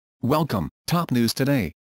Welcome, Top News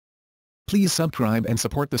Today. Please subscribe and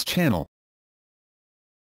support this channel.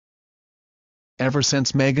 Ever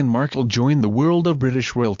since Meghan Markle joined the world of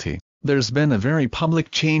British royalty, there's been a very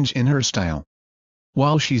public change in her style.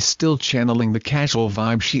 While she's still channeling the casual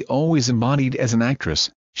vibe she always embodied as an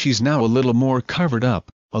actress, she's now a little more covered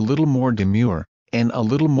up, a little more demure, and a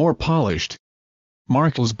little more polished.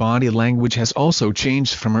 Markle's body language has also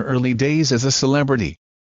changed from her early days as a celebrity.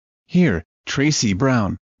 Here, Tracy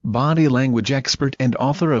Brown, body language expert and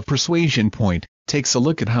author of Persuasion Point, takes a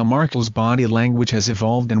look at how Markle's body language has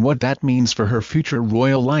evolved and what that means for her future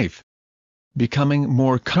royal life. Becoming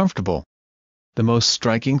more comfortable. The most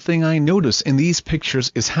striking thing I notice in these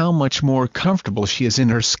pictures is how much more comfortable she is in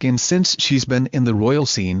her skin since she's been in the royal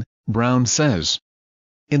scene, Brown says.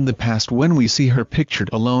 In the past, when we see her pictured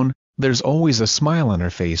alone, there's always a smile on her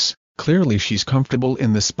face, clearly she's comfortable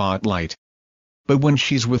in the spotlight. But when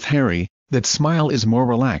she's with Harry, that smile is more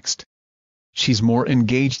relaxed. She's more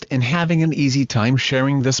engaged and having an easy time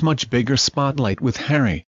sharing this much bigger spotlight with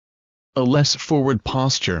Harry. A less forward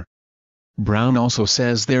posture. Brown also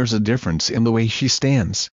says there's a difference in the way she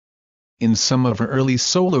stands. In some of her early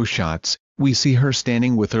solo shots, we see her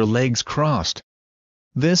standing with her legs crossed.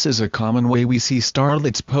 This is a common way we see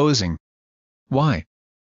starlets posing. Why?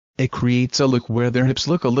 It creates a look where their hips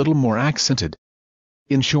look a little more accented.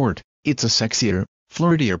 In short, it's a sexier,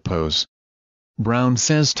 flirtier pose. Brown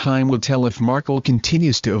says time will tell if Markle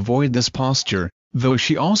continues to avoid this posture, though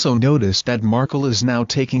she also noticed that Markle is now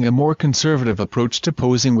taking a more conservative approach to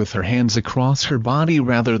posing with her hands across her body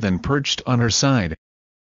rather than perched on her side.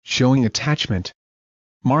 Showing attachment.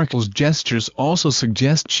 Markle's gestures also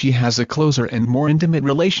suggest she has a closer and more intimate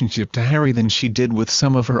relationship to Harry than she did with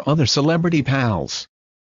some of her other celebrity pals.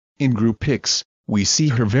 In group pics, we see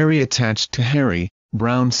her very attached to Harry,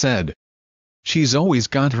 Brown said. She's always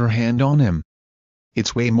got her hand on him.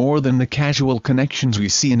 It's way more than the casual connections we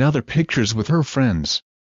see in other pictures with her friends.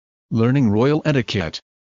 Learning royal etiquette.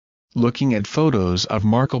 Looking at photos of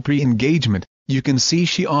Markle pre-engagement, you can see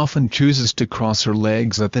she often chooses to cross her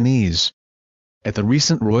legs at the knees. At the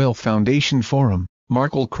recent Royal Foundation Forum,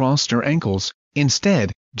 Markle crossed her ankles,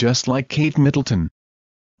 instead, just like Kate Middleton.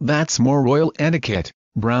 That's more royal etiquette,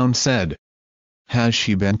 Brown said. Has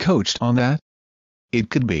she been coached on that? It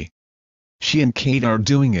could be. She and Kate are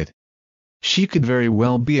doing it. She could very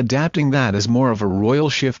well be adapting that as more of a royal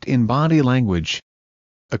shift in body language.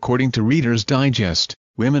 According to Reader's Digest,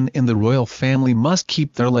 women in the royal family must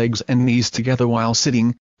keep their legs and knees together while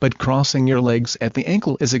sitting, but crossing your legs at the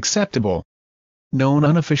ankle is acceptable. Known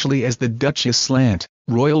unofficially as the Duchess slant,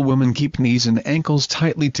 royal women keep knees and ankles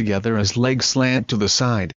tightly together as legs slant to the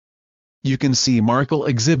side. You can see Markle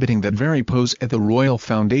exhibiting that very pose at the Royal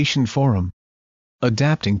Foundation Forum.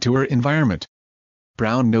 Adapting to her environment.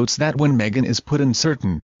 Brown notes that when Meghan is put in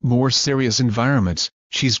certain, more serious environments,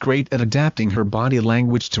 she's great at adapting her body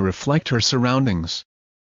language to reflect her surroundings.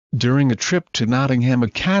 During a trip to Nottingham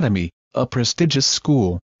Academy, a prestigious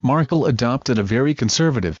school, Markle adopted a very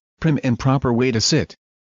conservative, prim and proper way to sit.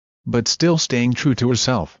 But still staying true to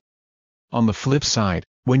herself. On the flip side,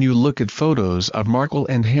 when you look at photos of Markle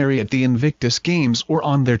and Harry at the Invictus Games or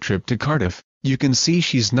on their trip to Cardiff, you can see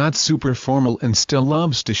she's not super formal and still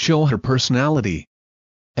loves to show her personality.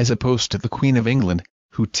 As opposed to the Queen of England,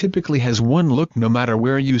 who typically has one look no matter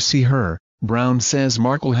where you see her, Brown says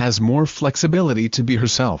Markle has more flexibility to be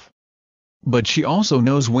herself. But she also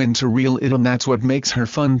knows when to reel it in, and that's what makes her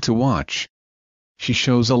fun to watch. She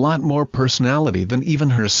shows a lot more personality than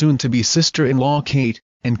even her soon-to-be sister-in-law Kate,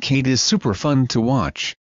 and Kate is super fun to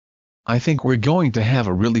watch. I think we're going to have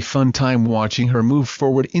a really fun time watching her move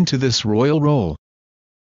forward into this royal role.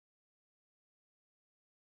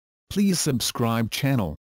 Please subscribe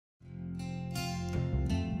channel.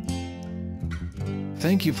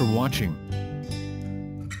 Thank you for watching.